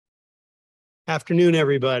Afternoon,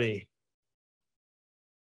 everybody.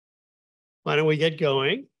 Why don't we get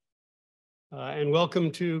going? And welcome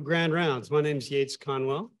to Grand Rounds. My name is Yates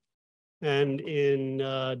Conwell, and in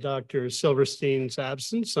Dr. Silverstein's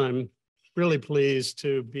absence, I'm really pleased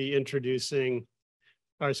to be introducing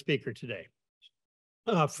our speaker today.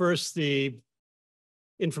 First, the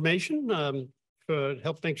information to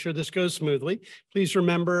help make sure this goes smoothly. Please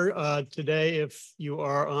remember today, if you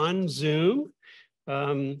are on Zoom,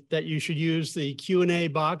 that you should use the Q&A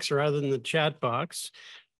box rather than the chat box,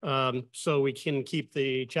 so we can keep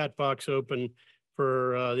the chat box open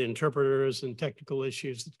for the interpreters and technical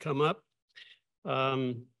issues that come up.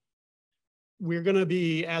 We're going to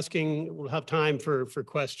be asking, we'll have time for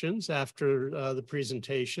questions after the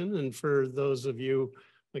presentation. And for those of you,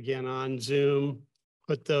 again, on Zoom,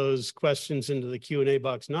 put those questions into the Q&A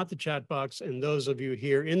box, not the chat box. And those of you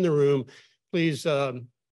here in the room, please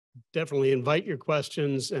definitely invite your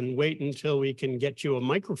questions and wait until we can get you a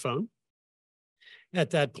microphone at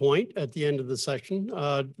that point at the end of the session,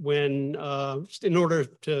 in order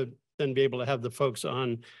to then be able to have the folks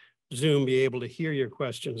on Zoom be able to hear your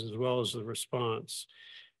questions as well as the response.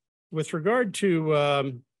 With regard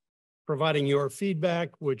to providing your feedback,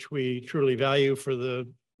 which we truly value for the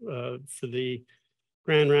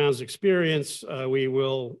Grand Rounds experience, we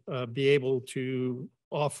will be able to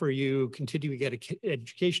offer you continuing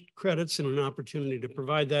education credits and an opportunity to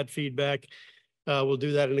provide that feedback. We'll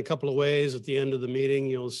do that in a couple of ways. At the end of the meeting,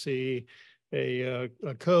 you'll see a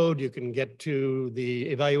code. You can get to the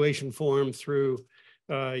evaluation form through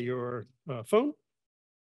your phone.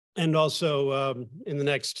 And also in the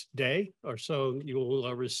next day or so, you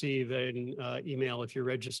will receive an email if you're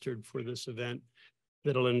registered for this event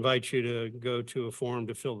that'll invite you to go to a form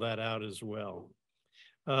to fill that out as well.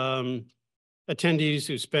 Attendees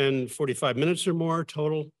who spend 45 minutes or more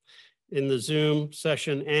total in the Zoom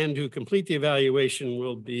session and who complete the evaluation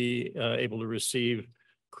will be able to receive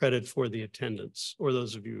credit for the attendance, or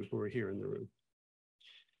those of you who are here in the room.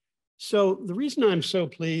 So the reason I'm so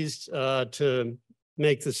pleased to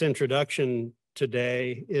make this introduction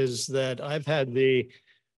today is that I've had the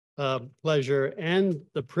pleasure and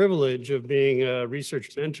the privilege of being a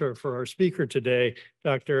research mentor for our speaker today,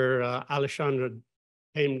 Dr. Alexandre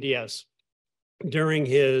Paim Diaz, during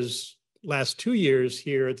his last 2 years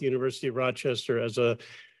here at the University of Rochester as a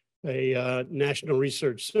National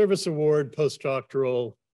Research Service Award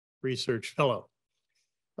postdoctoral research fellow.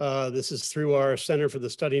 This is through our Center for the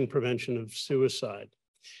Study and Prevention of Suicide.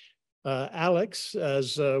 Alex,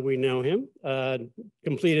 as we know him,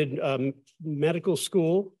 completed medical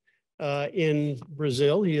school in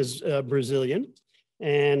Brazil. He is Brazilian.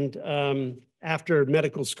 And after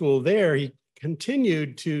medical school there, he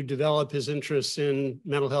continued to develop his interests in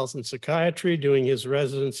mental health and psychiatry, doing his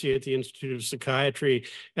residency at the Institute of Psychiatry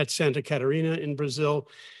at Santa Catarina in Brazil,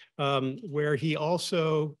 where he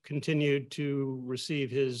also continued to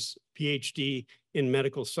receive his PhD in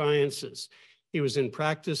medical sciences. He was in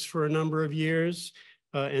practice for a number of years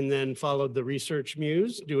and then followed the research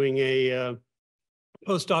muse, doing a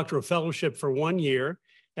postdoctoral fellowship for 1 year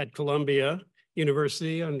at Columbia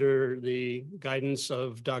University under the guidance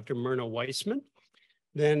of Dr. Myrna Weissman,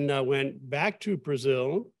 then went back to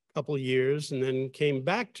Brazil a couple of years and then came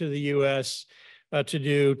back to the US to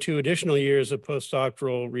do 2 additional years of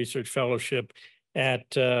postdoctoral research fellowship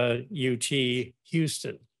at UT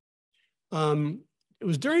Houston. It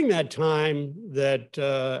was during that time that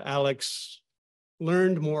Alex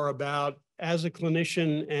learned more about, as a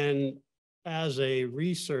clinician and as a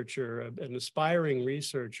researcher, an aspiring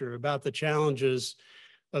researcher, about the challenges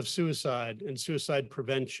of suicide and suicide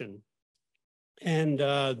prevention. And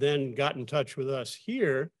then got in touch with us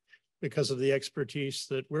here because of the expertise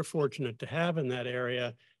that we're fortunate to have in that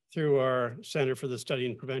area through our Center for the Study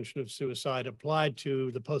and Prevention of Suicide, applied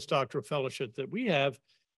to the postdoctoral fellowship that we have.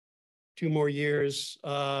 2 more years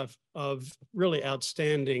of really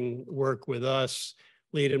outstanding work with us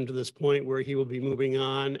lead him to this point where he will be moving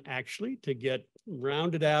on actually to get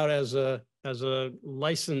rounded out as a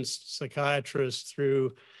licensed psychiatrist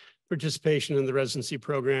through participation in the residency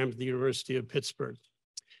program at the University of Pittsburgh.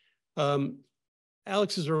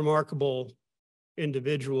 Alex is a remarkable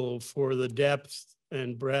individual for the depth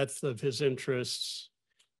and breadth of his interests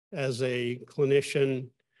as a clinician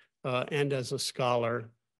and as a scholar,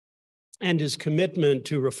 and his commitment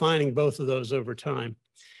to refining both of those over time.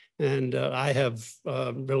 And I have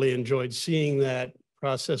really enjoyed seeing that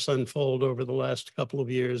process unfold over the last couple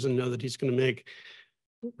of years, and know that he's going to make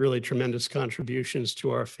really tremendous contributions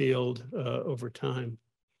to our field over time.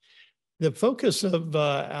 The focus of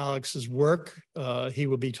Alex's work he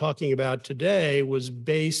will be talking about today was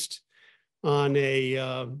based on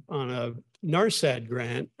a NARSAD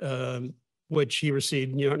grant, which he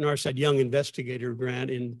received, NARSAD Young Investigator Grant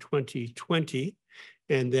in 2020,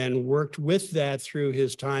 and then worked with that through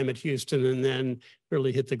his time at Houston, and then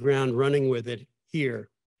really hit the ground running with it here.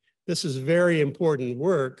 This is very important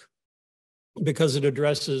work because it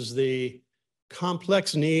addresses the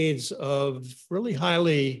complex needs of really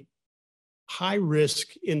high-risk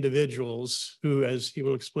individuals who, as he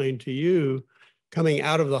will explain to you, coming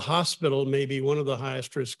out of the hospital may be one of the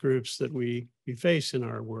highest risk groups that we face in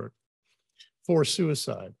our work for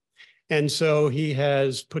suicide. And so he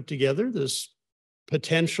has put together this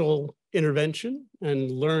potential intervention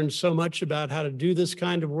and learned so much about how to do this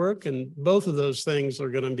kind of work. And both of those things are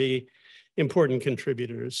going to be important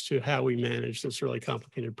contributors to how we manage this really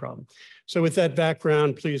complicated problem. So with that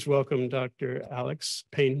background, please welcome Dr. Alex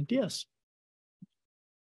Paim Diaz.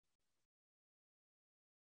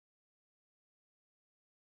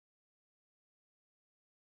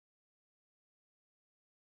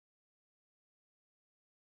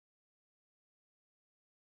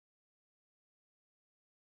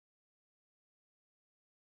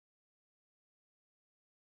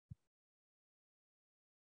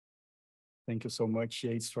 Thank you so much,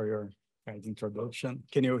 Yates, for your kind introduction.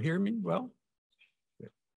 Can you hear me well?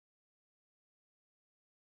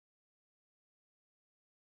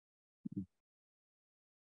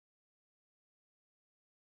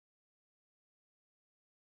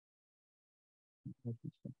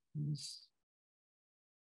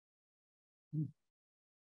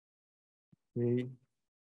 Okay.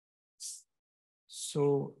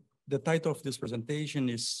 So the title of this presentation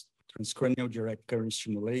is Transcranial Direct Current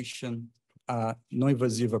Stimulation, a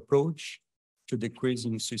non-invasive approach to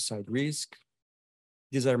decreasing suicide risk.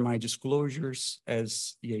 These are my disclosures.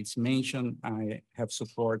 As Yates mentioned, I have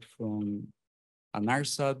support from an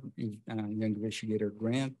NARSAD, Young Investigator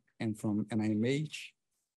Grant, and from NIMH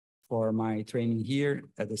for my training here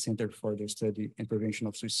at the Center for the Study and Prevention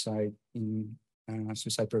of Suicide in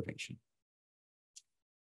Suicide Prevention.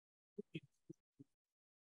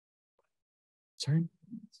 Sorry?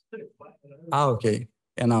 Okay.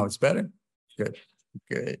 And now it's better? Good.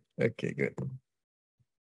 Good. Okay, good.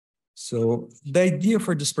 So the idea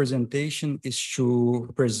for this presentation is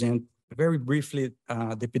to present very briefly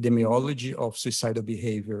the epidemiology of suicidal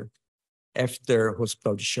behavior after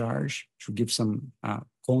hospital discharge, to give some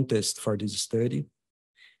context for this study,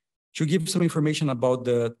 to give some information about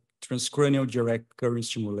the transcranial direct current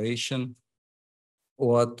stimulation,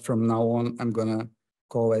 what from now on I'm gonna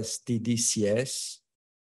call as TDCS,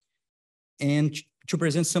 and to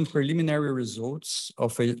present some preliminary results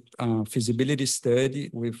of a feasibility study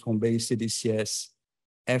with home-based TDCS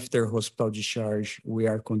after hospital discharge we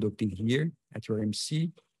are conducting here at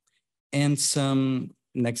UMC, and some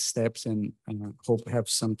next steps, and hope have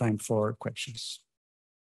some time for questions.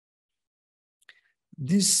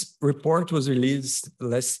 This report was released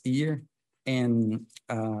last year, and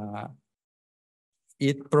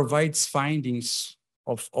it provides findings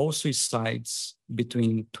of all suicides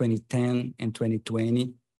between 2010 and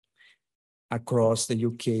 2020 across the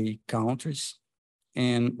UK countries.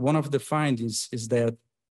 And one of the findings is that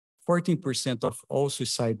 14% of all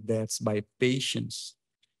suicide deaths by patients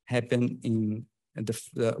happen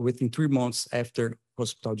within 3 months after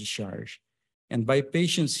hospital discharge. And by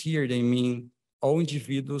patients here, they mean all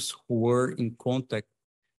individuals who were in contact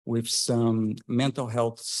with some mental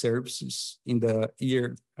health services in the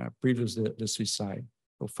year previous to the suicide.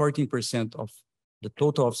 So 14% of the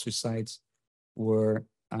total of suicides were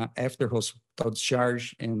after hospital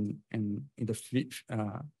discharge and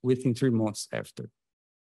within 3 months after.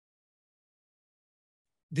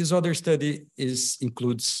 This other study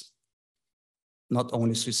includes not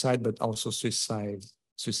only suicide, but also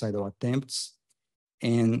suicidal attempts.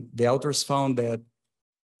 And the authors found that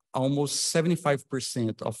almost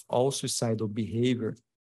 75% of all suicidal behavior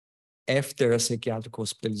after a psychiatric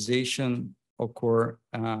hospitalization occur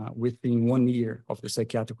within 1 year of the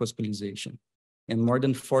psychiatric hospitalization, and more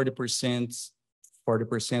than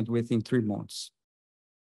 40% within 3 months.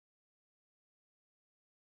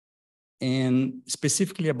 And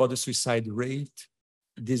specifically about the suicide rate,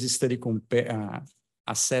 this study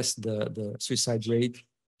assessed the suicide rate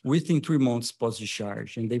within 3 months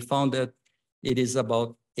post-discharge, and they found that it is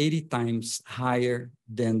about 80 times higher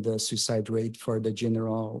than the suicide rate for the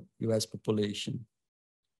general US population.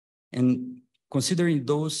 And considering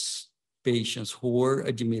those patients who were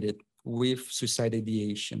admitted with suicide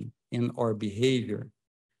ideation and or behavior,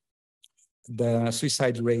 the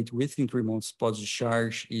suicide rate within 3 months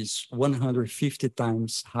post-discharge is 150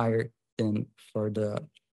 times higher than for the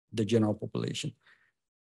general population.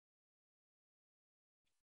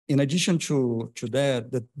 In addition to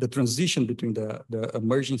that, the transition between the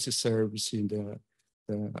emergency service and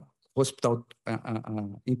the hospital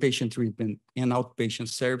inpatient treatment and outpatient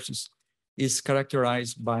services is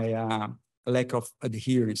characterized by a lack of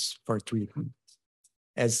adherence for treatment,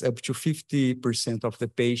 as up to 50% of the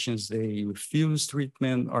patients, they refuse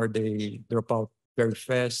treatment or they drop out very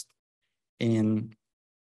fast, and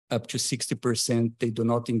up to 60%, they do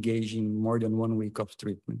not engage in more than 1 week of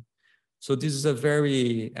treatment. So this is a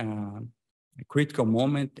very critical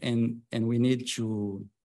moment, and we need to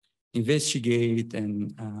investigate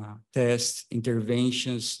and test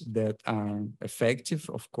interventions that are effective,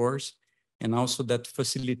 of course, and also that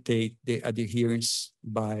facilitate the adherence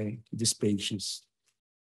by these patients.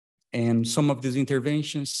 And some of these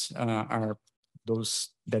interventions are those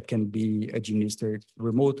that can be administered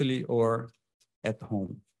remotely or at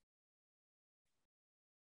home.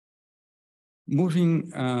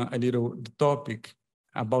 Moving a little the topic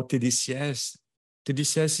about TDCS.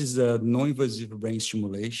 TDCS is a non-invasive brain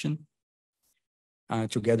stimulation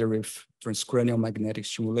together with transcranial magnetic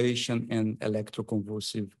stimulation and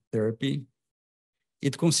electroconvulsive therapy.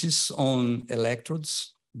 It consists on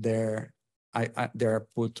electrodes they are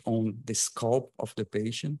put on the scalp of the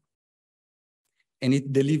patient, and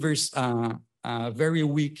it delivers a very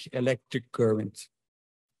weak electric current.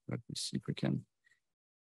 Let me see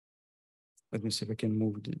if I can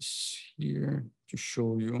move this here to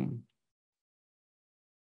show you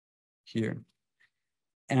here.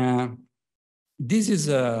 This is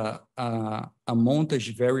a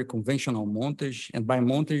montage, very conventional montage, and by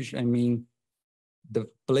montage I mean the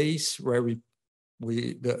place where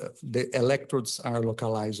the electrodes are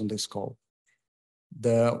localized on the skull.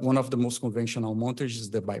 One of the most conventional montages is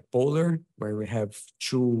the bipolar, where we have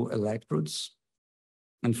 2 electrodes.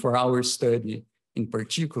 And for our study in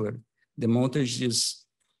particular, the montage is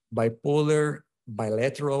bipolar,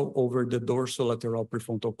 bilateral over the dorsolateral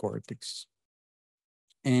prefrontal cortex.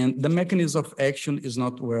 And the mechanism of action is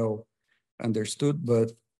not well understood,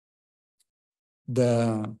 but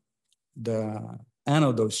the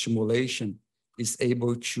anodal stimulation is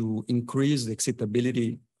able to increase the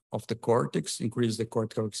excitability of the cortex, increase the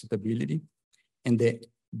cortical excitability, and the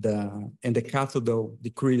cathodal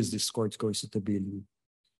decrease this cortical excitability.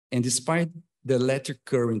 And despite the electric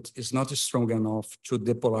current is not strong enough to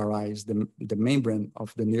depolarize the membrane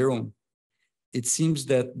of the neuron, it seems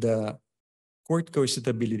that the cortical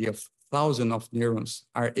excitability of thousands of neurons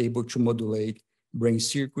are able to modulate brain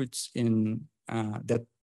circuits in that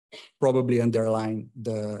probably underline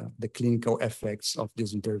the clinical effects of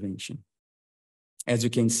this intervention. As you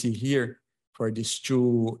can see here, for these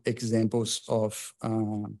 2 examples of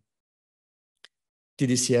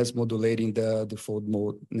TDCS modulating the default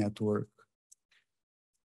mode network.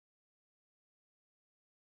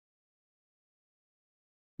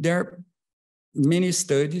 There are many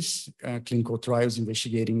studies, clinical trials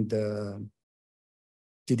investigating the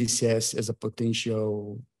TDCS as a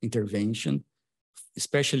potential intervention,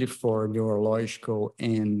 especially for neurological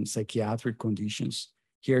and psychiatric conditions.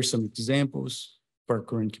 Here are some examples for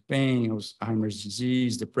chronic pain, Alzheimer's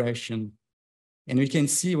disease, depression. And we can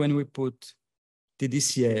see when we put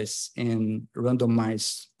TDCS in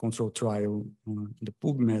randomized control trial in the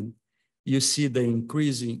PubMed, you see the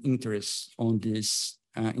increasing interest on this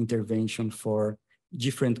intervention for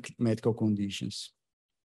different medical conditions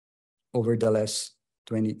over the last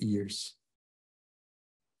 20 years.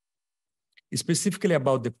 Specifically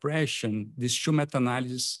about depression, these 2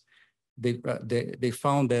 meta-analyses, they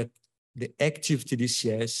found that the active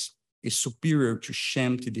TDCS is superior to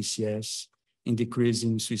sham TDCS in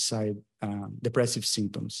decreasing suicide, depressive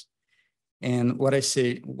symptoms. And what I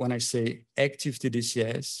say when I say active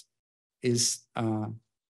TDCS is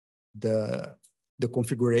the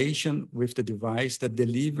configuration with the device that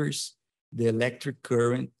delivers the electric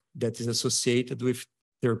current that is associated with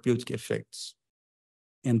therapeutic effects.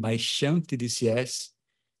 And by sham TDCS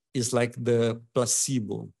is like the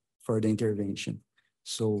placebo for the intervention.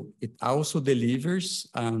 So it also delivers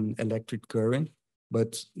an electric current,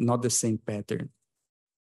 but not the same pattern.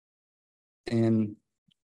 And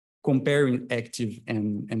comparing active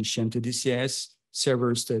and sham TDCS,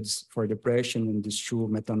 several studies for depression and these 2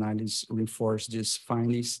 meta-analyses reinforce these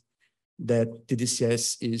findings that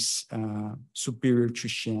TDCS is superior to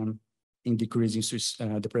sham in decreasing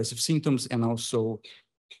depressive symptoms, and also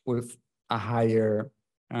with a higher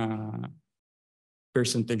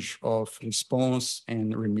percentage of response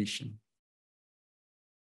and remission.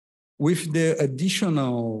 With the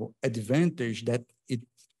additional advantage that it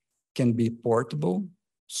can be portable,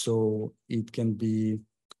 so it can be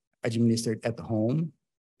administered at home.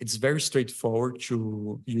 It's very straightforward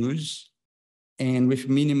to use, and with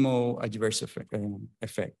minimal adverse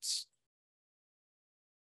effects.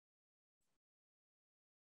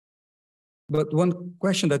 But one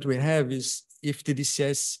question that we have is if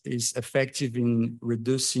TDCS is effective in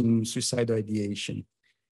reducing suicidal ideation.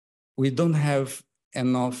 We don't have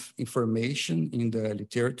enough information in the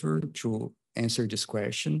literature to answer this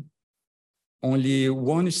question. Only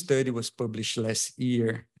one study was published last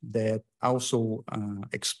year that also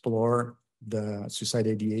explored the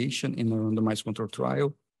suicidal ideation in a randomized controlled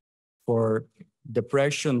trial for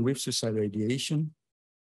depression with suicidal ideation.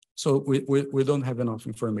 So we don't have enough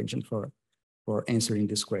information for answering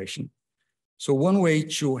this question. So one way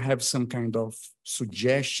to have some kind of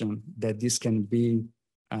suggestion that this can be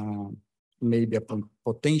maybe a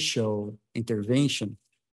potential intervention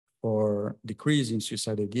for decreasing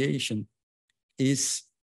suicidal ideation is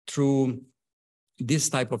through this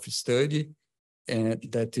type of study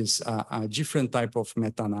that is a different type of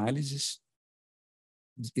meta-analysis.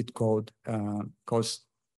 It calls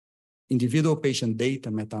individual patient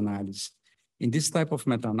data meta-analysis. In this type of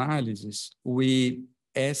meta-analysis, we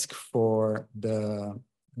ask for the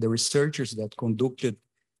researchers that conducted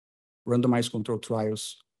randomized controlled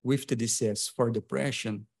trials with TDCS for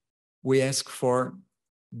depression, we ask for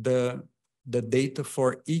the data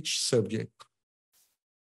for each subject.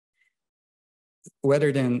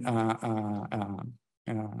 Rather than,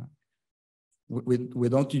 we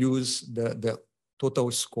don't use the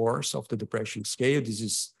total scores of the depression scale. This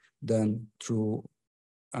is done through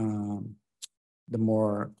the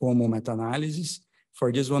more common meta-analysis.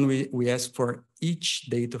 For this one, we ask for each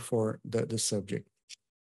data for the subject.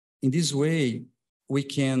 In this way, we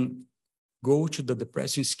can go to the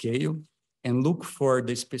depression scale and look for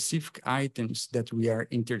the specific items that we are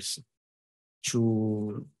interested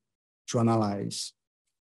to analyze.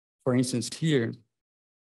 For instance, here,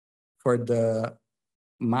 for the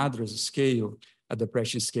MADRS scale, a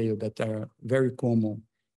depression scale that are very common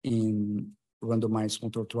in randomized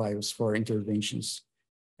controlled trials for interventions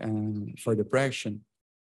for depression,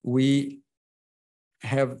 we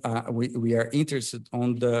are interested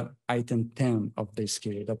on the item 10 of the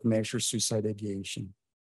scale that measures suicide ideation.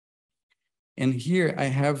 And here I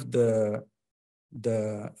have this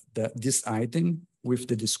item with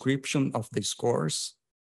the description of the scores.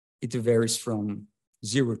 It varies from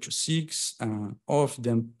 0 to 6. All of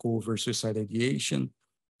them cover suicide ideation.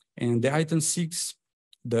 And the item 6,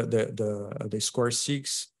 the score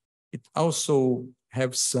 6, it also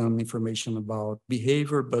have some information about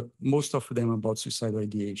behavior, but most of them about suicidal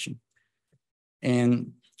ideation.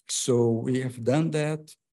 And so we have done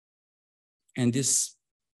that. And this,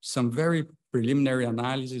 some very preliminary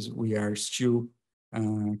analysis, we are still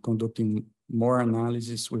conducting more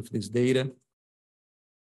analysis with this data.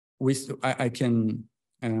 We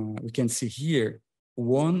can see here,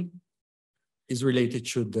 one is related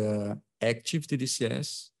to the active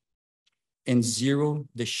TDCS, and 0,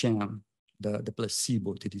 the sham, the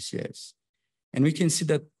placebo TDCS. And we can see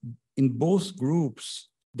that in both groups,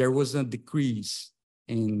 there was a decrease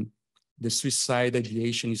in the suicide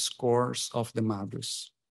ideation scores of the MADRS.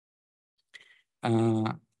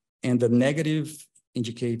 And the negative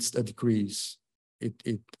indicates a decrease.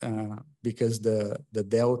 Because the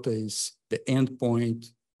delta is the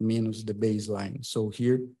endpoint minus the baseline. So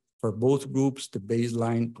here, for both groups, the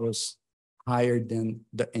baseline was higher than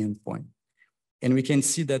the endpoint. And we can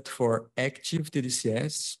see that for active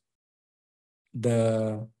TDCS,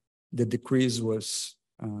 the decrease was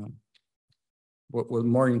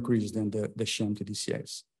more increased than the sham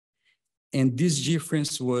TDCS. And this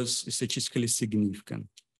difference was statistically significant.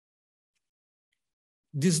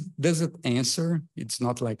 This doesn't answer, it's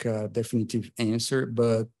not like a definitive answer,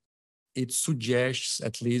 but it suggests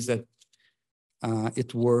at least that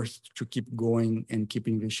it's worth to keep going and keep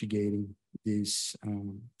investigating this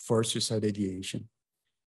for suicide ideation.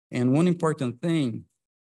 And one important thing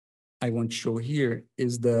I want to show here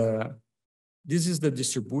is this is the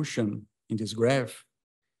distribution in this graph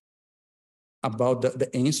about the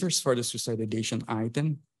answers for the suicide ideation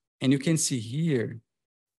item. And you can see here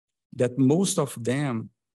that most of them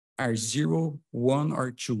are 0, 1, or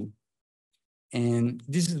 2. And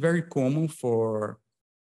this is very common for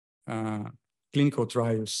clinical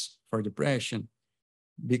trials for depression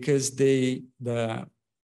because they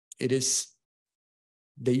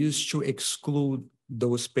used to exclude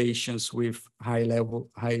those patients with higher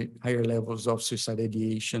levels of suicide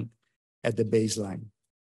ideation at the baseline.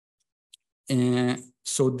 And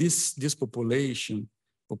so this population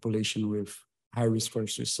with high risk for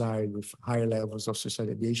suicide, with higher levels of suicide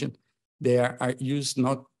ideation, they are used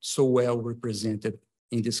not so well represented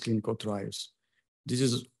in these clinical trials. This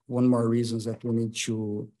is one more reason that we need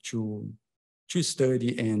to to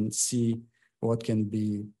study and see what can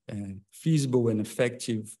be feasible and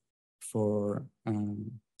effective for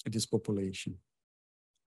this population.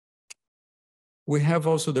 We have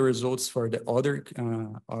also the results for the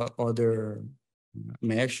other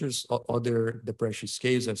measures, other depression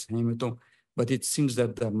scales as Hamilton, but it seems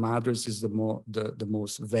that the MADRS is the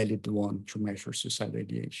most valid one to measure suicidal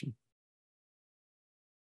ideation.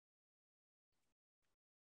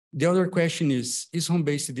 The other question is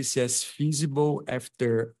home-based DCS feasible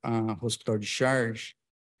after hospital discharge?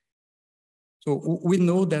 So we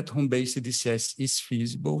know that home-based DCS is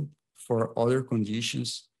feasible for other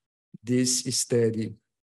conditions. This study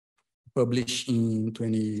published in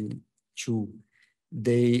 22,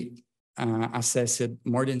 they assessed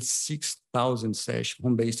more than 6,000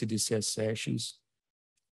 home-based DCS sessions.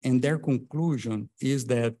 And their conclusion is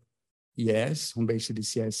that, yes, home-based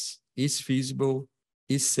DCS is feasible,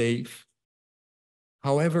 is safe.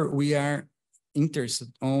 However, we are interested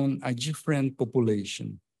on a different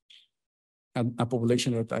population, a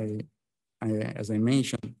population that as I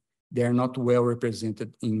mentioned, they are not well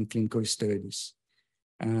represented in clinical studies.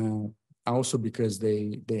 Also because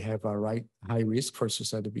they have a high risk for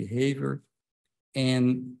suicidal behavior.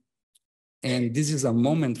 And this is a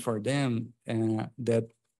moment for them that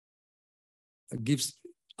gives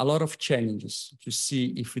a lot of challenges to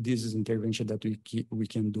see if this is intervention that we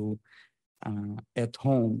can do at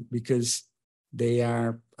home, because they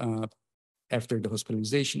are, after the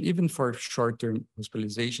hospitalization, even for short-term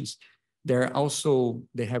hospitalizations,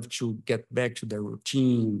 they have to get back to their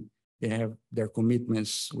routine. They have their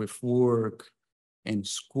commitments with work and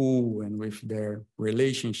school and with their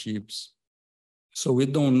relationships. So we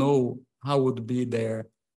don't know how would be there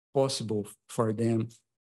possible for them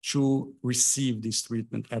to receive this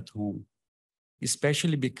treatment at home,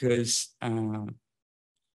 especially because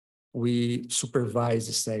we supervise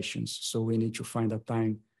the sessions. So we need to find a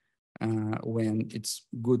time when it's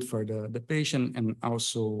good for the patient and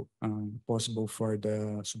also possible for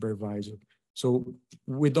the supervisor. So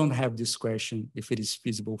we don't have this question if it is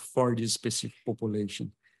feasible for this specific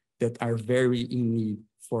population that are very in need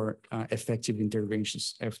for effective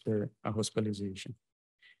interventions after a hospitalization.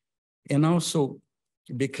 And also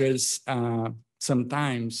because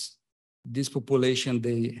sometimes this population,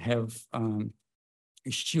 they have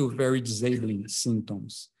still very disabling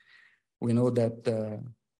symptoms. We know that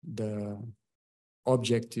the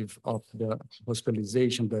objective of the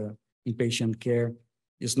hospitalization, the inpatient care,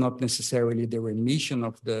 is not necessarily the remission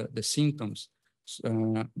of the symptoms,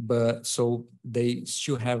 but so they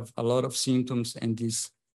still have a lot of symptoms, and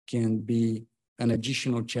this can be an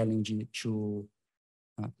additional challenge to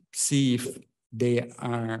see if they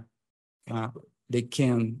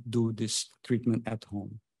can do this treatment at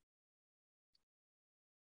home.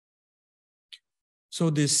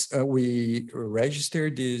 So this we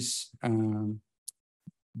registered this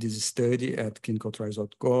study at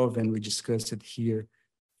clinicaltrials.gov, and we discussed it here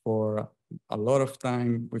for a lot of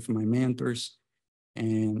time with my mentors,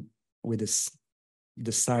 and we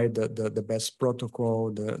decide the best protocol,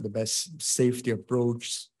 the best safety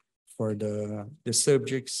approach for the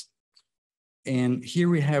subjects. And here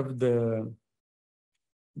we have the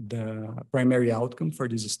primary outcome for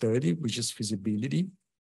this study, which is feasibility.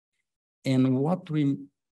 And what we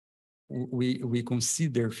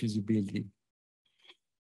consider feasibility,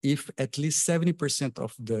 if at least 70%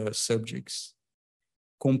 of the subjects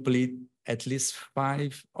complete at least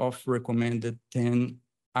 5 of recommended 10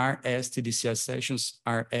 RS TDCS sessions.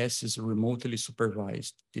 RS is remotely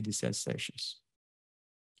supervised TDCS sessions.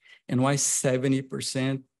 And why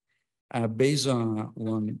 70%? Based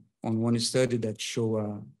on one study that show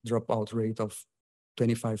a dropout rate of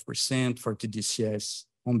 25% for TDCS,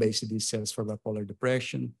 home-based TDCS for bipolar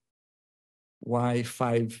depression. Why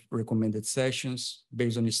 5 recommended sessions?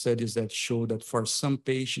 Based on the studies that show that for some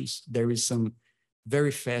patients, there is some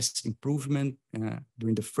very fast improvement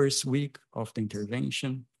during the first week of the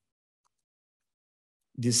intervention.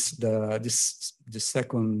 The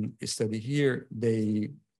second study here,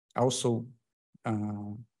 they also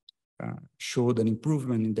showed an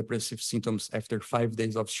improvement in depressive symptoms after 5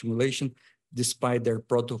 days of stimulation, despite their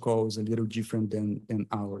protocol is a little different than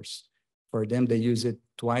ours. For them, they use it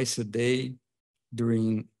twice a day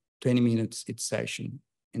during 20 minutes each session.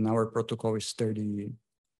 And our protocol is 30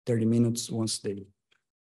 minutes once daily.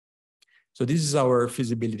 So this is our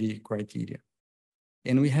feasibility criteria.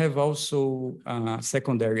 And we have also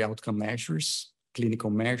secondary outcome measures, clinical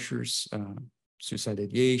measures, suicide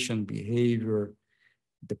ideation, behavior,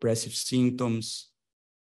 depressive symptoms,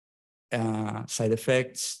 side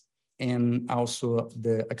effects, and also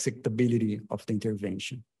the acceptability of the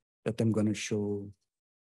intervention that I'm going to show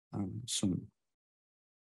soon.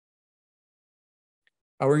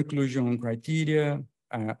 Our inclusion criteria,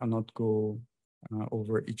 I'll not go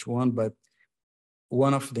over each one, but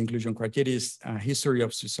one of the inclusion criteria is a history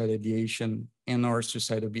of suicidal ideation and or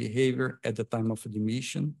suicidal behavior at the time of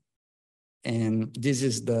admission. And this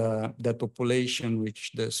is that population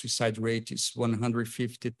which the suicide rate is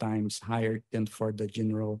 150 times higher than for the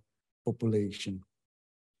general population.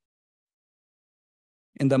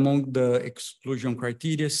 And among the exclusion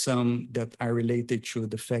criteria, some that are related to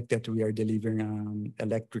the fact that we are delivering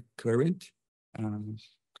electric current.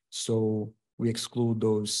 So we exclude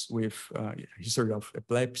those with history of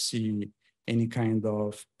epilepsy, any kind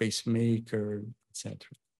of pacemaker, etc.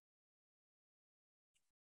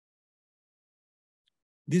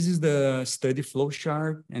 This is the study flow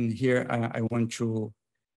chart. And here I want to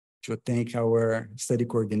thank our study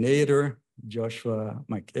coordinator, Joshua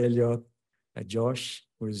McElliott, Josh,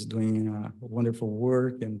 who is doing wonderful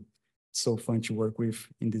work, and so fun to work with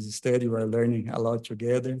in this study. We are learning a lot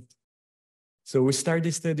together. So we start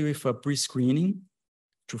the study with a pre-screening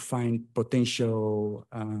to find potential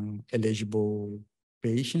eligible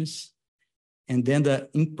patients, and then the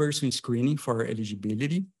in-person screening for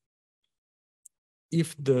eligibility.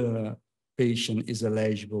 If the patient is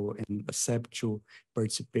eligible and accept to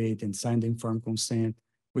participate and sign the informed consent,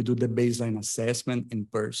 we do the baseline assessment in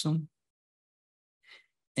person.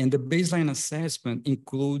 And the baseline assessment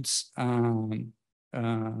includes a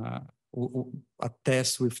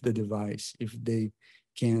test with the device. If they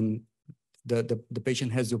can, the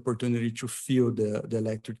patient has the opportunity to feel the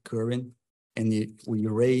electric current, and we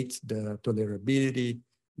rate the tolerability,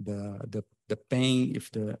 the pain, if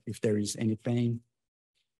there is any pain.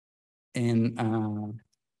 And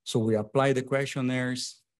so we apply the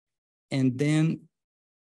questionnaires, and then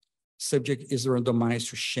subject is randomized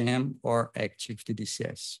to sham or active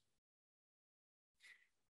TDCS.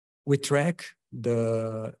 We track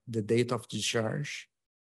the date of discharge,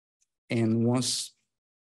 and once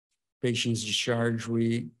patient's discharge,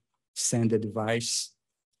 we send the device.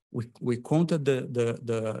 We contact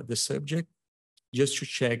the subject just to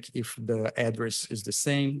check if the address is the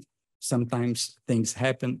same. Sometimes things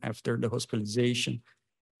happen after the hospitalization,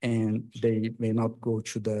 and they may not go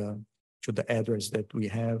to the address that we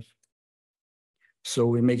have. So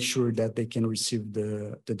we make sure that they can receive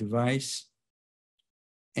the device,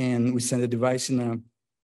 and we send the device in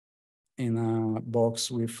a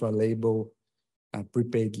box with a label, a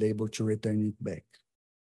prepaid label, to return it back.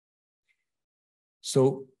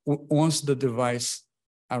 So once the device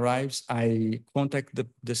arrives, I contact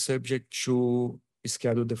the subject to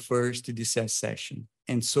schedule the first TDCS session.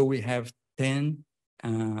 And so we have 10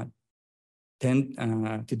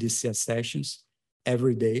 TDCS sessions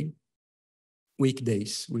every day,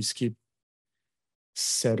 weekdays. We skip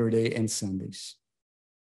Saturday and Sundays.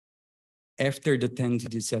 After the 10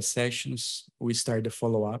 TDCS sessions, we start the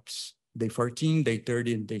follow-ups, day 14, day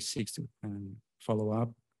 30, and day 60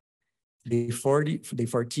 follow-up. Day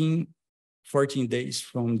 14, 14 days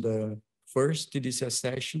from the first TDCS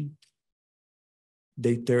session.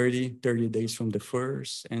 Day 30, 30 days from the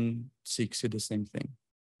first, and 60, the same thing.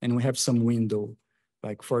 And we have some window,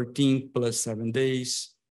 like 14 plus 7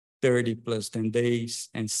 days, 30 plus 10 days,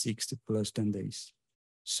 and 60 plus 10 days.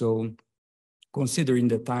 So considering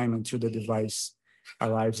the time until the device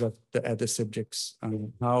arrives at the subject's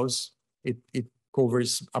house, it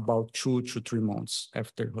covers about 2 to 3 months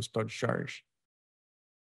after hospital discharge.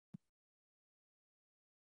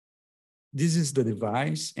 This is the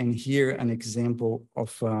device, and here an example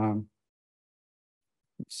of, let's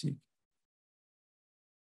see.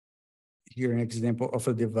 Here an example of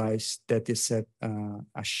a device that is set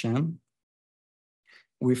a sham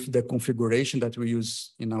with the configuration that we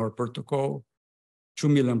use in our protocol: 2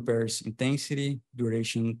 milliamperes intensity,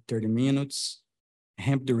 duration 30 minutes,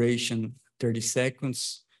 HAMP duration 30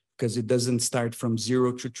 seconds, because it doesn't start from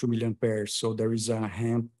 0 to 2 milliamperes. So there is a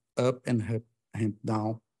HAMP up and HAMP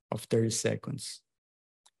down of 30 seconds.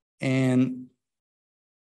 And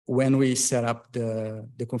when we set up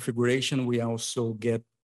the configuration, we also get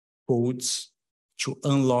codes to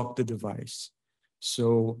unlock the device.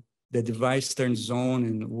 So the device turns on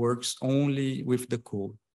and works only with the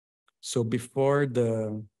code. So before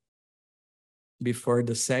the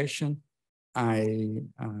session, I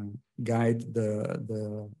guide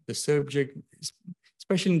the subject,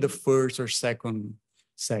 especially in the first or second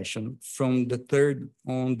session. From the third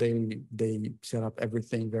on, they set up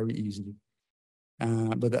everything very easily.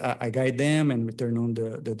 But I guide them, and we turn on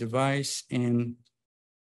the device, and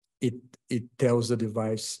it tells the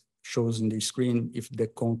device, shows in the screen if the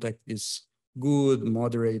contact is good,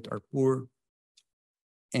 moderate, or poor.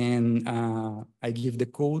 And I give the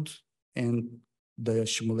code, and the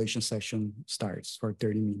stimulation session starts for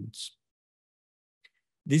 30 minutes.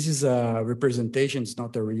 This is a representation, it's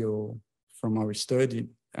not a real from our study,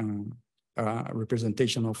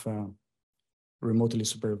 representation of a remotely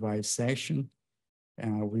supervised session.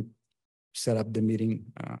 We set up the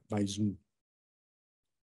meeting by Zoom.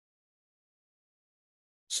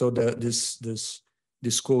 So this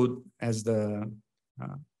code has the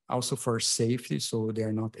also for safety, so they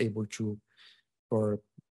are not able to, for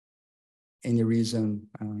any reason,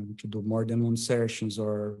 to do more than one sessions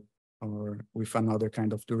or with another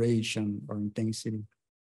kind of duration or intensity.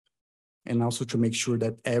 And also to make sure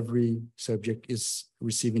that every subject is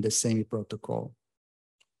receiving the same protocol.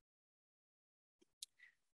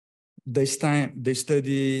 The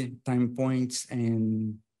study time points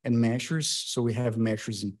and measures. So we have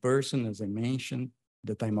measures in person, as I mentioned,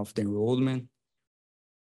 the time of the enrollment.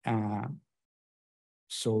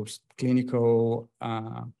 So clinical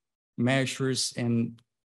measures and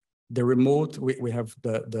the remote, we have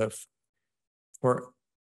for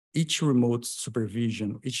each remote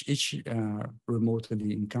supervision, each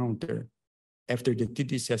remotely encounter, after the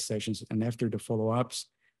TDCS sessions and after the follow-ups,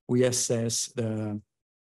 we assess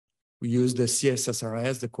we use the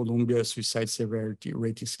CSSRS, the Columbia Suicide Severity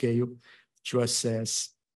Rating Scale, to assess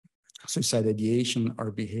suicide ideation or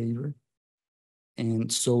behavior.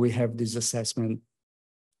 And so we have this assessment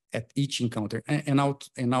at each encounter and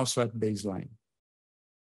also at baseline.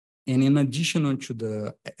 And in addition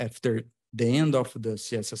to after the end of the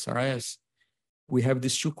CSSRS, we have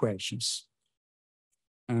these two questions.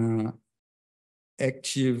 We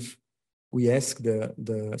ask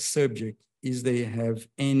the subject, is they have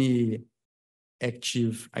any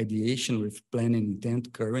active ideation with plan and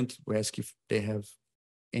intent current. We ask if they have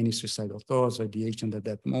any suicidal thoughts, ideation at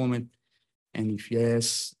that moment. And if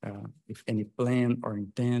yes, if any plan or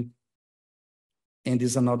intent. And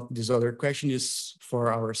this other question is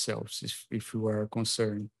for ourselves, if we are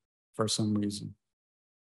concerned for some reason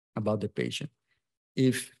about the patient.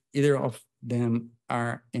 If either of them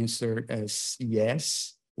are answered as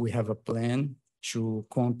yes, we have a plan to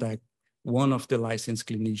contact one of the licensed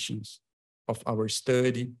clinicians of our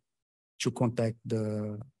study to contact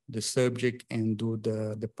the subject and do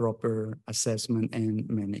the proper assessment and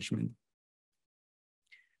management.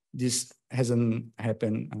 This hasn't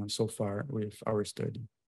happened so far with our study.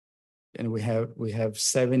 And we have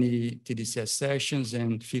 70 TDCS sessions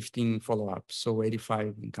and 15 follow-ups, so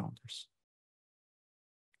 85 encounters.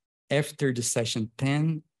 After the session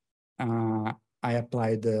 10, I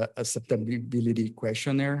applied the acceptability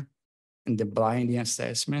questionnaire and the blinding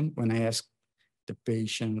assessment when I asked the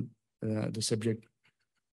patient, the subject,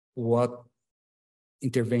 what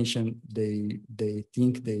intervention they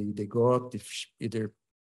think they got, if either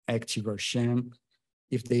active or sham.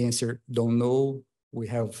 If they answer don't know, we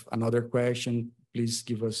have another question. Please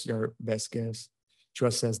give us your best guess to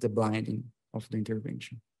assess the blinding of the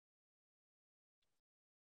intervention.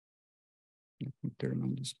 Let me turn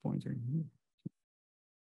on this pointer here.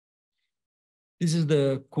 This is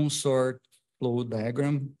the consort flow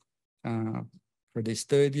diagram for the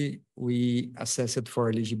study. We assessed for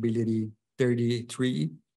eligibility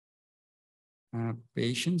 33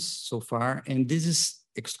 patients so far, and this is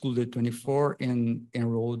excluded 24 and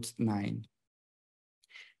enrolled 9.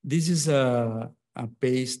 This is a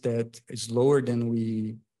pace that is lower than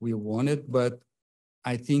we wanted, but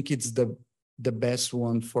I think it's the best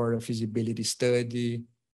one for a feasibility study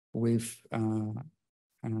with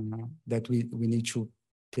that we need to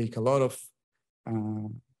take a lot of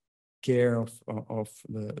care of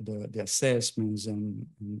the assessments and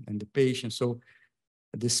the patient. So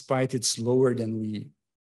despite it's lower than we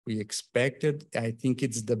expected, I think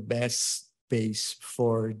it's the best pace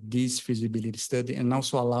for this feasibility study and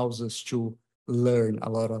also allows us to learn a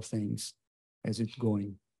lot of things as it's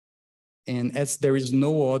going. And as there is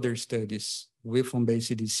no other studies with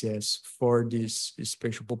home-based DCS for this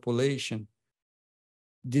special population,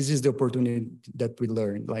 this is the opportunity that we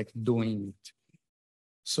learn, like doing it.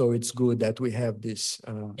 So it's good that we have this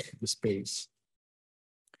space.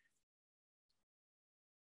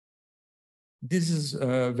 This is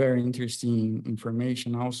very interesting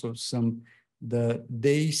information. Also, the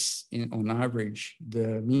days on average,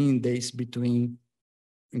 the mean days between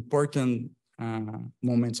important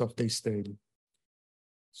moments of the study.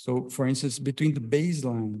 So, for instance, between the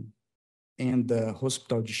baseline and the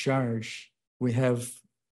hospital discharge, we have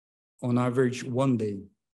on average 1 day.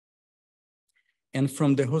 And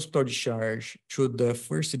from the hospital discharge to the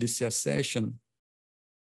first DCS session,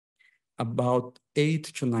 about 8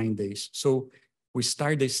 to 9 days. So we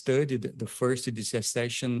start the study, the first DCS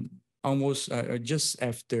session almost just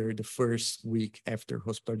after the first week after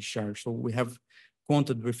hospital discharge. So we have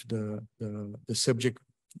counted with the subject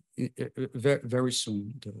very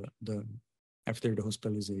soon, after the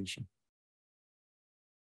hospitalization.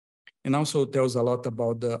 And also tells a lot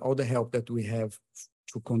about all the help that we have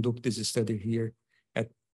to conduct this study here at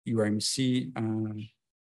URMC.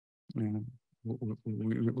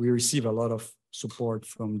 We receive a lot of support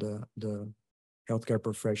from the healthcare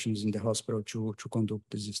professionals in the hospital to conduct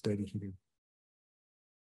this study here.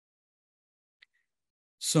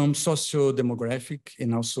 Some socio-demographic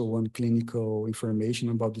and also one clinical information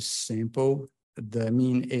about this sample. The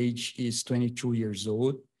mean age is 22 years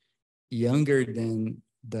old, younger than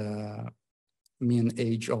the mean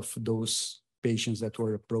age of those patients that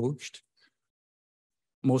were approached.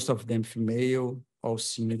 Most of them female, all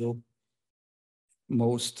single,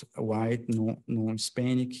 most white,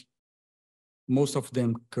 non-Hispanic, most of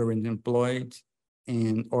them currently employed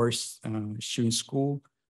and or still in school.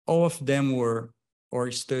 All of them were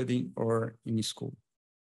or studying or in school.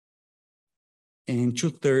 And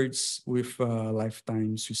 2/3 with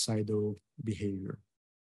lifetime suicidal behavior.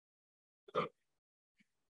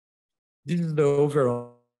 This is the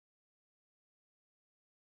overall.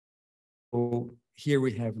 Here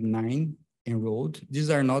we have 9 enrolled. These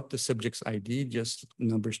are not the subject's ID, just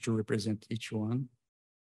numbers to represent each one.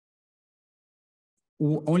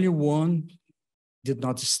 Only one did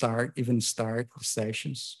not even start the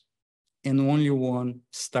sessions, and only one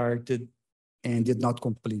started and did not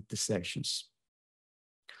complete the sessions.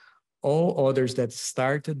 All others that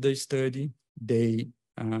started the study, they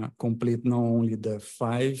complete not only the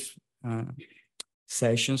 5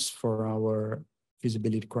 sessions for our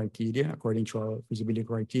feasibility criteria, according to our feasibility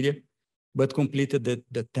criteria, but completed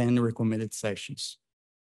the 10 recommended sessions.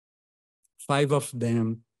 5 of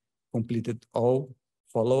them completed all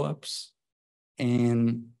follow-ups,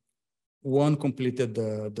 and 1 completed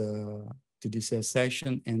the TDCS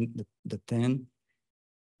session and the 10,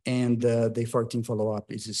 and the day 14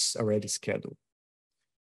 follow-up is already scheduled.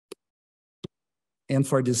 And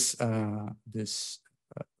for this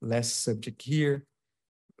last subject here,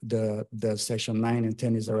 the session 9 and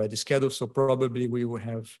 10 is already scheduled, so probably we will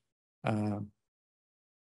have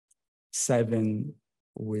 7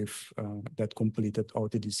 with that completed all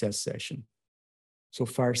TDCS session. So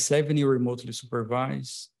far, 70 remotely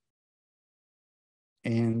supervised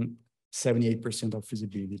and 78% of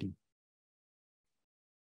feasibility.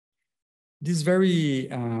 This very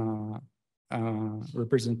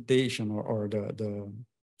representation or the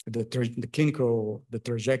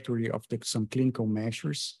trajectory of some clinical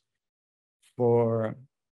measures for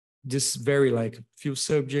this very few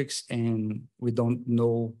subjects, and we don't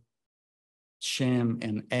know sham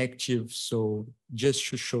and active, so just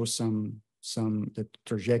to show the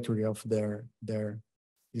trajectory of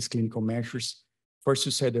these clinical measures. For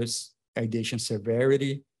suicidal ideation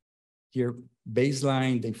severity, here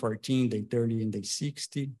baseline, day 14, day 30, and day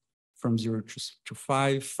 60, from 0 to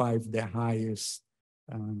 5, 5 the highest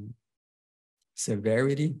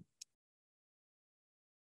severity.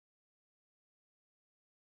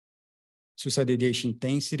 Suicide ideation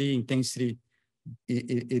intensity,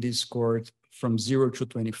 it is scored from 0 to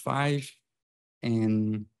 25,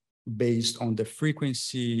 and based on the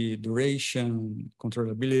frequency, duration,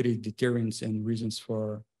 controllability, deterrence, and reasons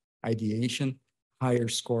for ideation. Higher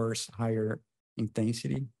scores, higher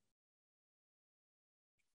intensity.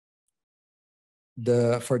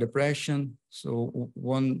 For depression, so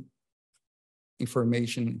one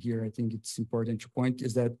information here I think it's important to point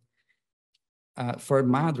is that for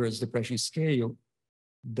MADRS depression scale,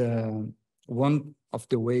 one of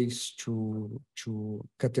the ways to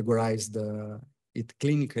categorize it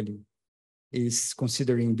clinically is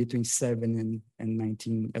considering between 7 and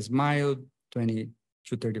 19 as mild, 20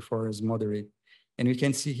 to 34 as moderate. And we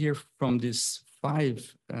can see here from these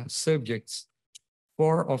 5 subjects,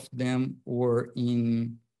 4 of them were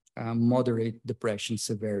in moderate depression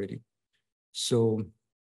severity. So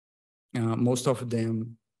most of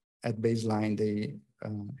them at baseline, they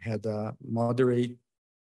had a moderate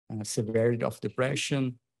severity of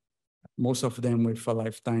depression. Most of them with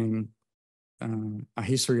a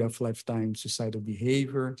history of lifetime suicidal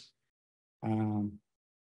behavior.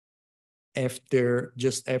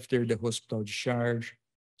 Just after the hospital discharge.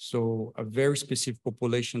 So a very specific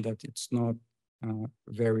population that it's not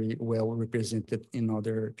very well represented in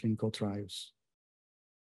other clinical trials.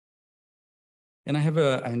 And I have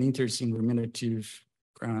an interest in ruminative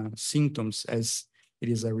symptoms, as it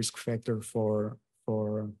is a risk factor for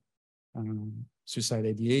suicide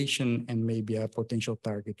ideation and maybe a potential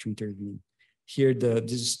target to intervene. Here,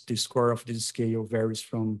 the score of this scale varies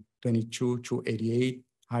from 22 to 88,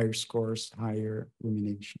 higher scores, higher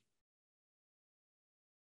rumination.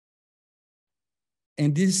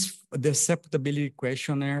 And this, the acceptability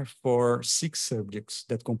questionnaire for 6 subjects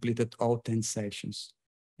that completed all 10 sessions.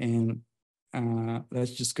 And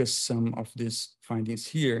let's discuss some of these findings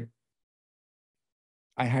here.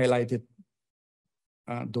 I highlighted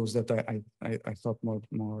those that I thought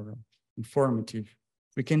more informative.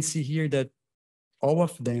 We can see here that all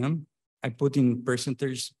of them, I put in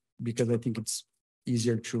percentage because I think it's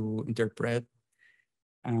easier to interpret.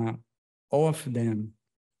 All of them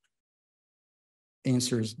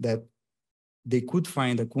answers that they could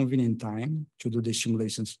find a convenient time to do the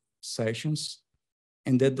stimulation sessions,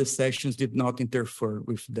 and that the sessions did not interfere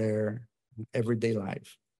with their everyday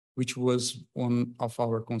life, which was one of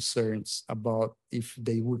our concerns about if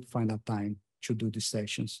they would find a time to do the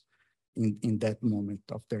sessions in that moment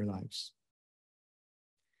of their lives.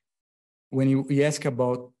 When we ask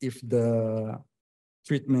about if the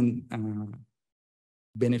treatment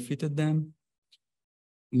benefited them,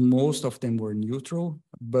 most of them were neutral,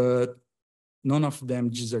 but none of them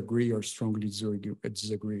disagree or strongly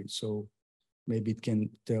disagree. So maybe it can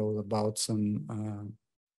tell about some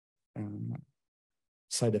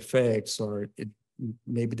side effects, or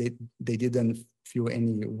maybe they didn't feel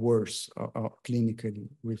any worse clinically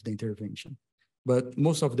with the intervention. But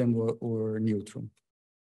most of them were neutral.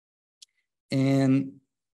 And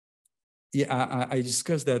yeah, I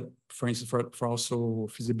discussed that, for instance, for also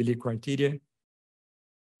feasibility criteria,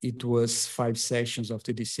 it was 5 sessions of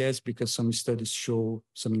TDCS because some studies show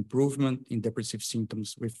some improvement in depressive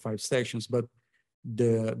symptoms with 5 sessions. But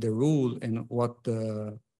the rule and what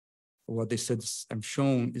the studies have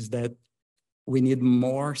shown is that we need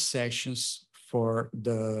more sessions for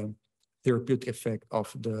the therapeutic effect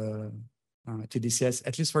of the TDCS,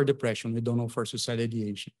 at least for depression. We don't know for suicidal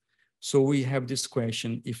ideation. So we have this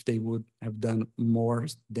question if they would have done more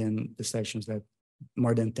than the sessions, that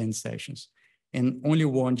more than 10 sessions. And only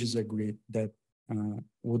one disagreed that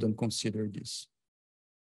wouldn't consider this.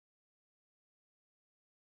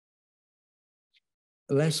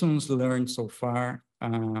 Lessons learned so far.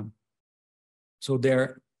 So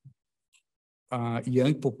there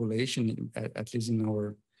young population, at least in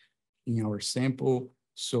our sample.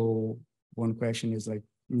 So one question is like,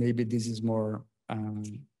 maybe this is more,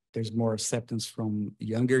 there's more acceptance from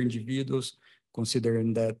younger individuals,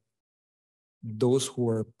 considering that those who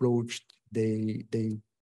are approached, they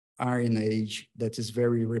are in age that is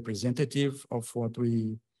very representative of what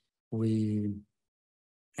we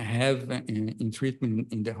have in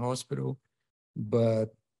treatment in the hospital,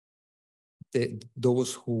 but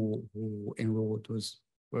those who enrolled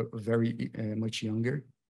were very much younger.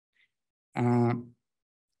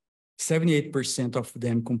 78% of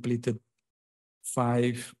them completed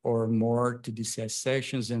 5 or more TDCS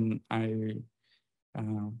sessions, and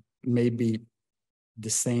maybe the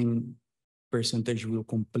same percentage will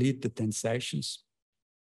complete the 10 sessions.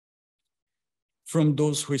 From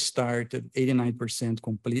those who started, 89%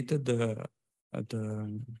 completed the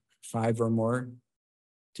 5 or more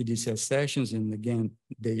TDCS sessions, and again,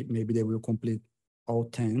 maybe they will complete all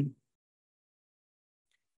 10.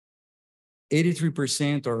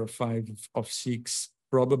 83% or 5 of 6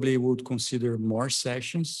 probably would consider more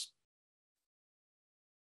sessions.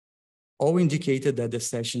 All indicated that the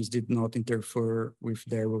sessions did not interfere with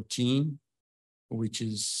their routine, which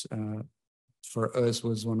is, for us,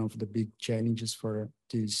 was one of the big challenges for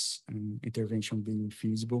this intervention being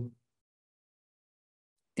feasible.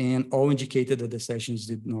 And all indicated that the sessions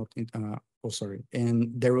did not,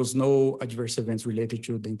 and there was no adverse events related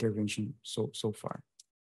to the intervention so far.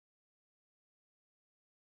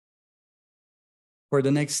 For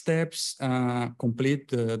the next steps, complete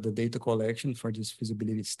the data collection for this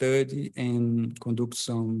feasibility study and conduct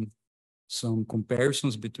some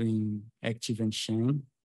comparisons between active and sham,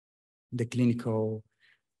 the clinical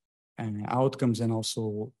outcomes, and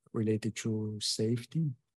also related to safety.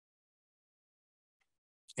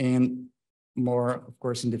 And more, of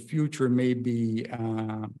course, in the future, maybe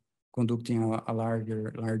conducting a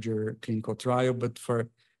larger clinical trial. But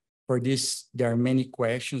for this, there are many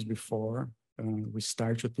questions before we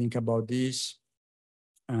start to think about this.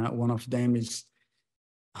 One of them is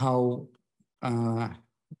how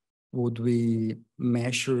would we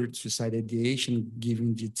measure suicide ideation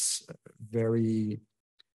given its very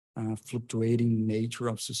fluctuating nature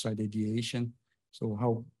of suicide ideation?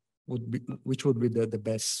 So which would be the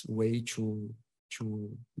best way to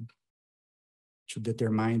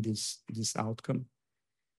determine this outcome?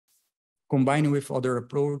 Combining with other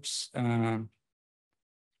approaches.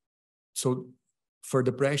 So for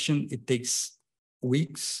depression, it takes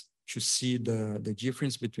weeks to see the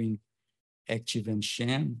difference between active and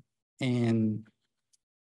sham. And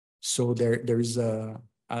so there is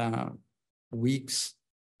weeks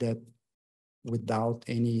that without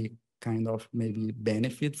any kind of maybe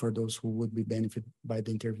benefit for those who would be benefited by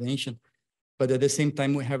the intervention. But at the same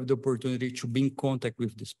time, we have the opportunity to be in contact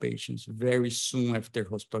with these patients very soon after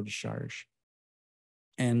hospital discharge.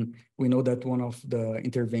 And we know that one of the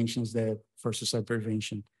interventions that for suicide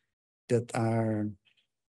prevention that are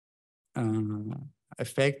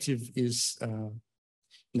effective is,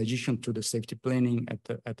 in addition to the safety planning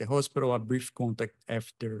at the hospital, a brief contact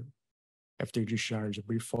after discharge, a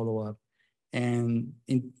brief follow-up. And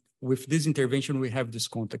with this intervention, we have this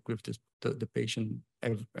contact with the patient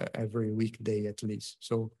every weekday at least.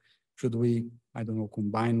 So should we, I don't know,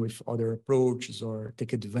 combine with other approaches or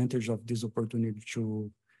take advantage of this opportunity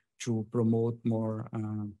to promote more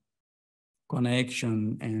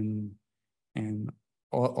connection and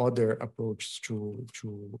other approaches to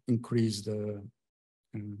increase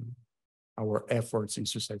our efforts in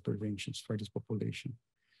suicide prevention for this population.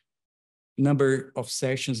 Number of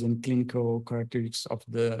sessions and clinical characteristics of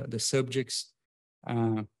the subjects,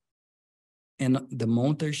 and the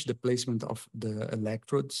montage, the placement of the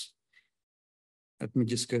electrodes. Let me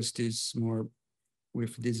discuss this more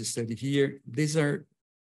with this study here. These are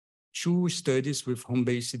 2 studies with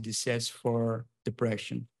home-based DCS for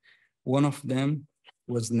depression. One of them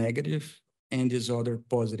was negative and this other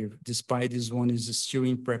positive, despite this one is still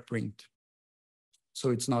in preprint.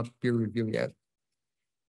 So it's not peer review yet.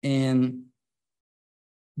 And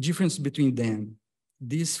difference between them,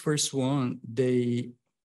 this first one, they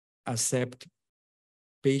accept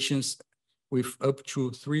patients with up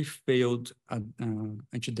to 3 failed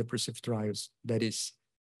antidepressive trials, that is,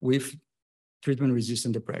 with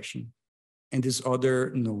treatment-resistant depression. And this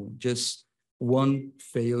other, no, just 1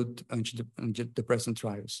 failed antidepressant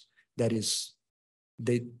trials. That is,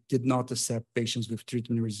 they did not accept patients with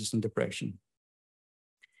treatment-resistant depression.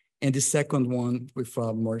 And the second one with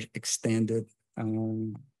more extended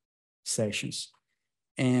sessions.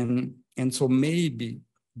 And so maybe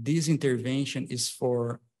this intervention is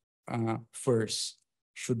for, first,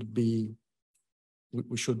 we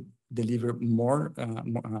should deliver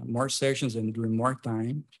more sessions and during more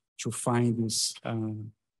time to find this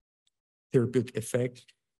therapeutic effect.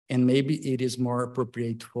 And maybe it is more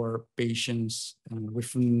appropriate for patients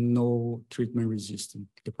with no treatment-resistant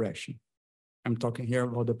depression. I'm talking here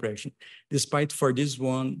about depression. Despite for this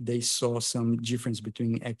one, they saw some difference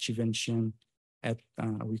between active and sham at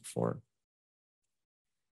week 4.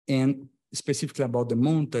 And specifically about the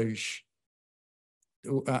montage,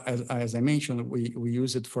 as I mentioned, we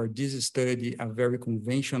use it for this study, a very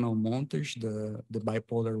conventional montage, the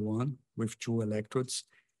bipolar one with 2 electrodes.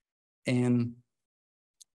 And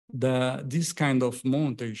this kind of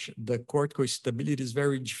montage, the cortical stability is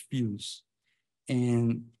very diffuse.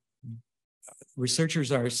 And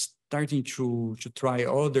researchers are starting to try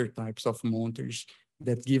other types of montage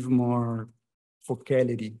that give more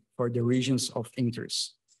focality for the regions of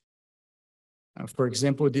interest. For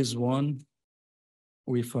example, this one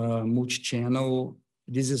with a multi-channel,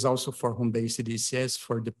 this is also for home-based DCS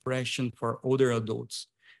for depression for older adults.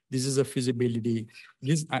 This is a feasibility.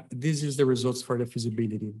 This is the results for the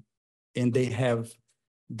feasibility, and they have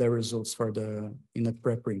the results for in a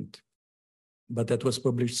preprint. But that was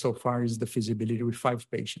published so far is the feasibility with 5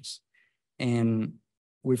 patients. And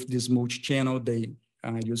with this multi-channel, they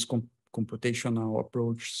use computational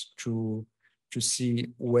approach to see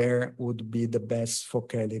where would be the best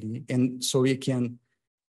focality. And so we can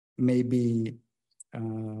maybe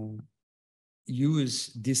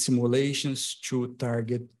use these simulations to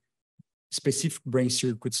target specific brain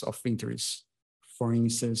circuits of interest. For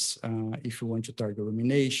instance, if you want to target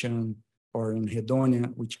rumination or anhedonia,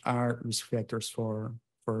 which are risk factors for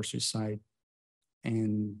suicide,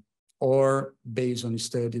 or based on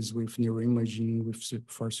studies with neuroimaging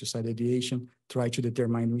for suicide ideation, try to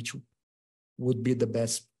determine which would be the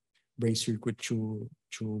best brain circuit to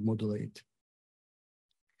modulate.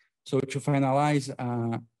 So to finalize,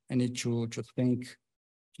 I need to thank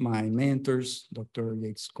my mentors, Dr.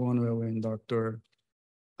 Yates Conwell and Dr.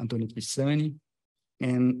 Antonio Pisani,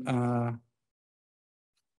 and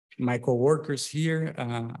my coworkers here.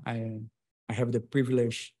 I have the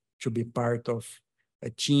privilege to be part of a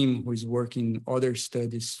team who is working other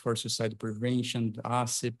studies for suicide prevention, the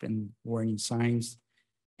ASIP and warning signs.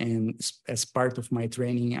 And as part of my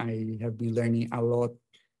training, I have been learning a lot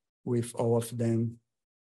with all of them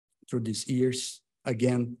through these years.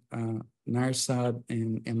 Again, NARSAD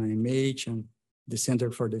and NIMH and the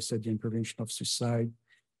Center for the Study and Prevention of Suicide,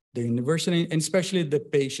 the university, and especially the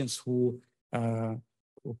patients who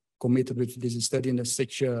committed with this study in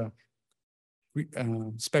such a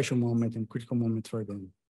special moment and critical moment for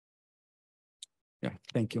them. Yeah,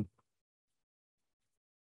 thank you.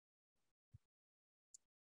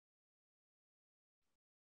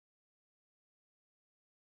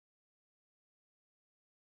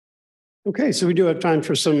 Okay, so we do have time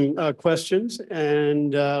for some questions,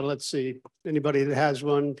 and let's see, anybody that has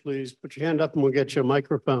one, please put your hand up and we'll get you a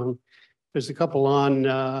microphone. There's a couple on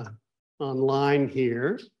online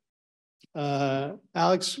here.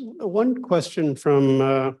 Alex, one question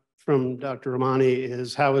from Dr. Ramani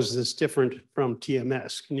is, how is this different from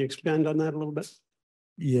TMS? Can you expand on that a little bit?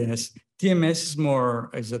 Yes, TMS is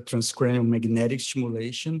more as a transcranial magnetic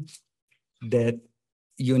stimulation that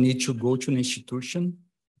you need to go to an institution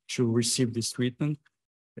to receive this treatment.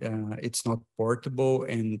 It's not portable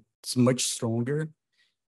and it's much stronger.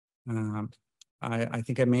 I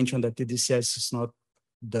think I mentioned that the DCS is not,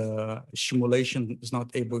 the stimulation is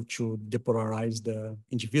not able to depolarize the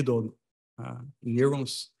individual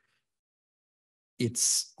neurons.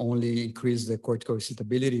 It's only increase the cortical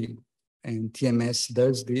excitability, and TMS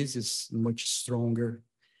does this, is much stronger.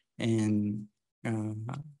 And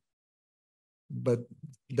but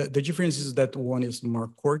the difference is that one is more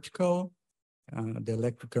cortical, the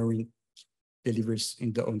electric current delivers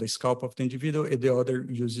on the scalp of the individual, and the other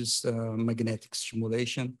uses magnetic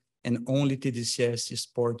stimulation, and only TDCS is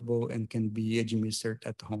portable and can be administered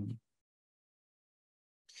at home.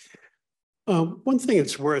 One thing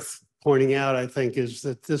that's worth pointing out, I think, is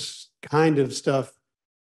that this kind of stuff,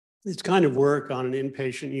 this kind of work on an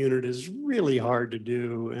inpatient unit is really hard to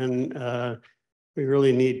do. And we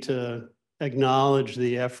really need to acknowledge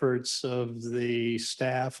the efforts of the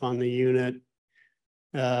staff on the unit,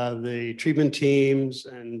 the treatment teams,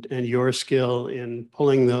 and your skill in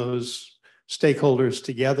pulling those stakeholders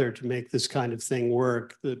together to make this kind of thing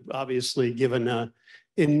work. That obviously, given an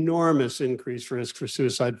enormous increased risk for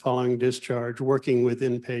suicide following discharge, working with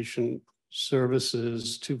inpatient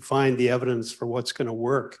services to find the evidence for what's going to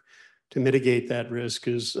work to mitigate that risk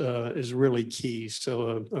is really key.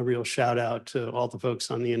 So a real shout out to all the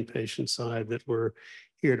folks on the inpatient side that were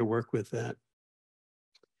here to work with that.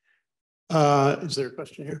 Is there a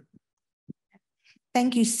question here?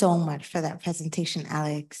 Thank you so much for that presentation,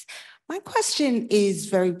 Alex. My question is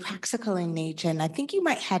very practical in nature, and I think you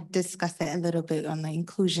might have discussed it a little bit on the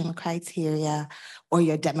inclusion criteria or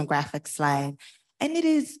your demographic slide. And it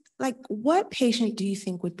is like, what patient do you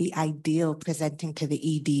think would be ideal presenting to the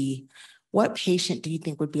ED? What patient do you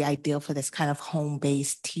think would be ideal for this kind of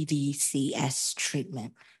home-based TDCS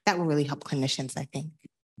treatment? That will really help clinicians, I think.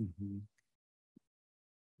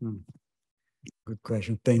 Good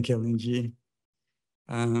question. Thank you, Lindsay.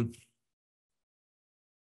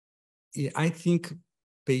 Yeah, I think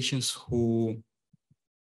patients who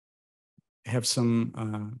have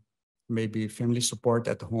some maybe family support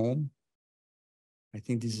at home, I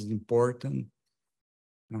think this is important.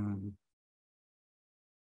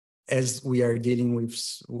 As we are dealing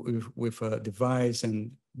with a device,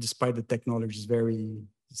 and despite the technology is very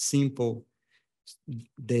simple,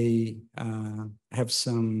 they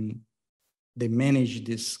they manage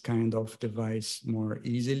this kind of device more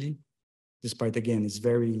easily. Despite, again, it's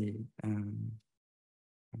very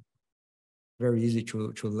easy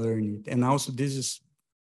to learn it. And also, this is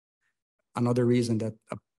another reason that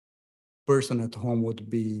a person at home would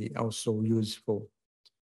be also useful.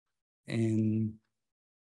 And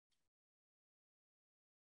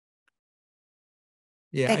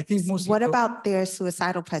yeah, I think most. What about their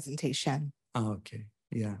suicidal presentation? Okay,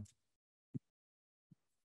 yeah.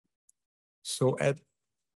 So at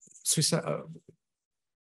suicide,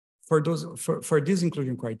 for this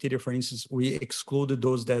inclusion criteria, for instance, we excluded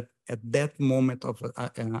those that at that moment of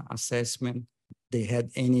assessment, they had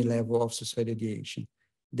any level of suicidal ideation.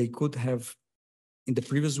 They could have in the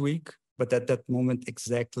previous week, but at that moment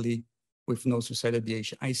exactly with no suicidal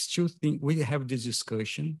ideation. I still think we have this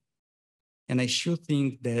discussion, and I still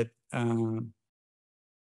think that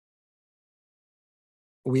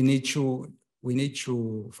we need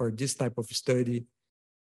to, for this type of study,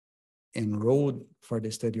 enrolled for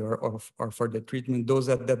the study or for the treatment, those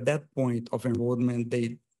at that point of enrollment,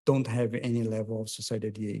 they don't have any level of suicidal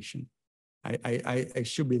ideation. I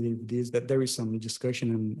should believe this, that there is some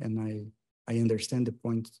discussion, and I understand the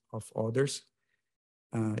point of others.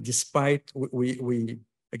 Despite we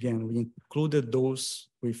included those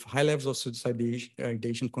with high levels of suicidal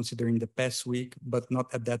ideation considering the past week, but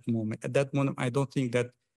not at that moment. At that moment, I don't think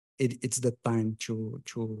that it's the time to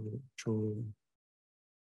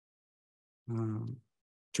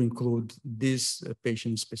include this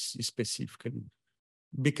patient specifically,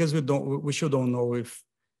 because we still don't know if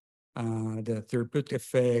the therapeutic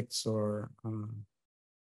effects or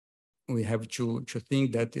we have to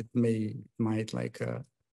think that it might like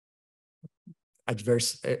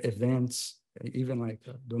adverse events, even like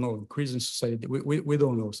don't know, increase in society. We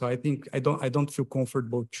don't know. So I think I don't feel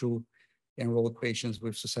comfortable to enroll patients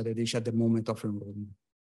with suicidality at the moment of enrollment.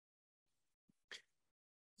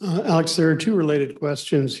 Alex, there are two related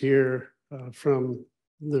questions here from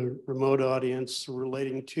the remote audience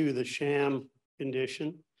relating to the sham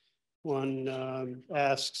condition. One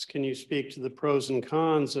asks, can you speak to the pros and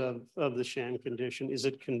cons of the sham condition? Is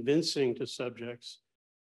it convincing to subjects?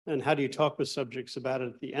 And how do you talk with subjects about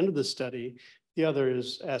it at the end of the study? The other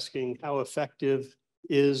is asking, how effective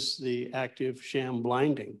is the active sham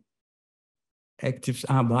blinding? Active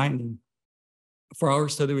blinding. For our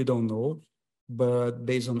study, we don't know, but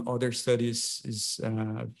based on other studies, is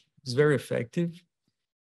very effective.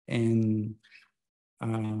 And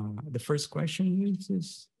the first question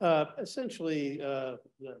is essentially the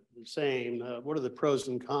same. What are the pros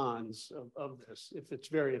and cons of this? If it's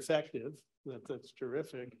very effective, that's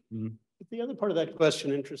terrific. Mm. But the other part of that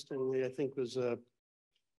question, interestingly, I think was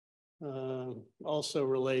also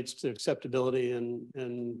relates to acceptability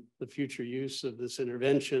and the future use of this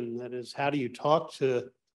intervention. That is, how do you talk to,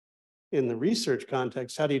 in the research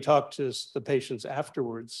context, how do you talk to the patients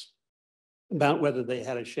afterwards about whether they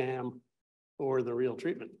had a sham or the real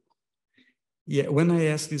treatment? Yeah, when I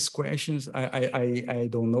ask these questions, I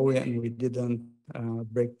don't know, and we didn't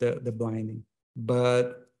break the blinding.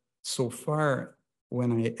 But so far,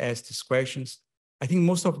 when I asked these questions, I think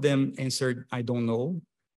most of them answered, I don't know,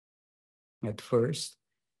 at first.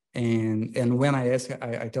 And when I ask,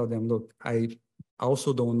 I tell them, look, I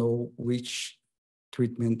also don't know which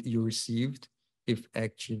treatment you received, if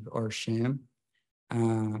active or sham.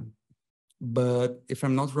 But if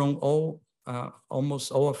I'm not wrong,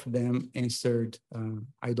 almost all of them answered,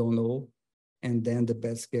 I don't know. And then the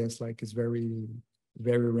best guess, like, is very,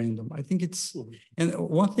 very random. I think it's, and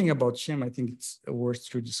one thing about sham, I think it's worth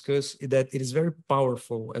to discuss, is that it is very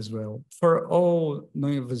powerful as well. For all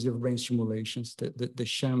non-invasive brain stimulations, the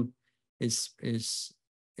sham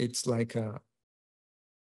it's like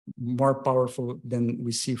more powerful than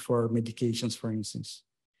we see for medications, for instance.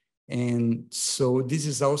 And so this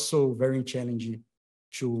is also very challenging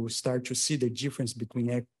to start to see the difference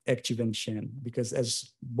between active and sham, because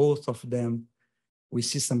as both of them, we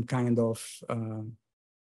see some kind of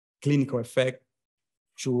clinical effect.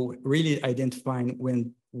 To really identify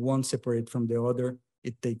when one separate from the other,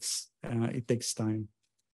 it takes time.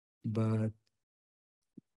 But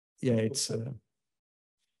yeah, it's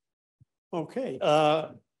okay.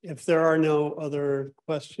 If there are no other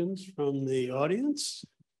questions from the audience,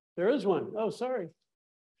 there is one. Oh, sorry.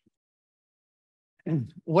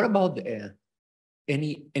 And what about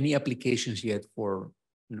any applications yet for,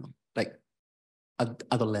 like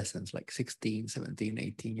adolescents, like 16, 17,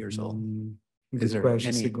 18 years old? Is there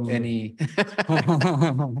any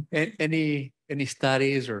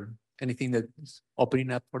studies or anything that is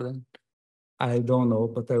opening up for them? I don't know,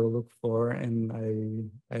 but I will look for,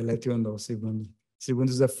 and I let you know, Segundo.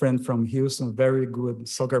 Segundo is a friend from Houston, very good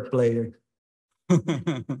soccer player.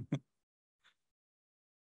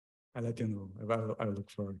 I let you know. I'll look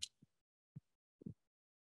for it.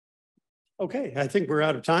 Okay, I think we're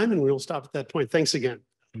out of time and we'll stop at that point. Thanks again.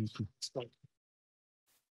 Thank you.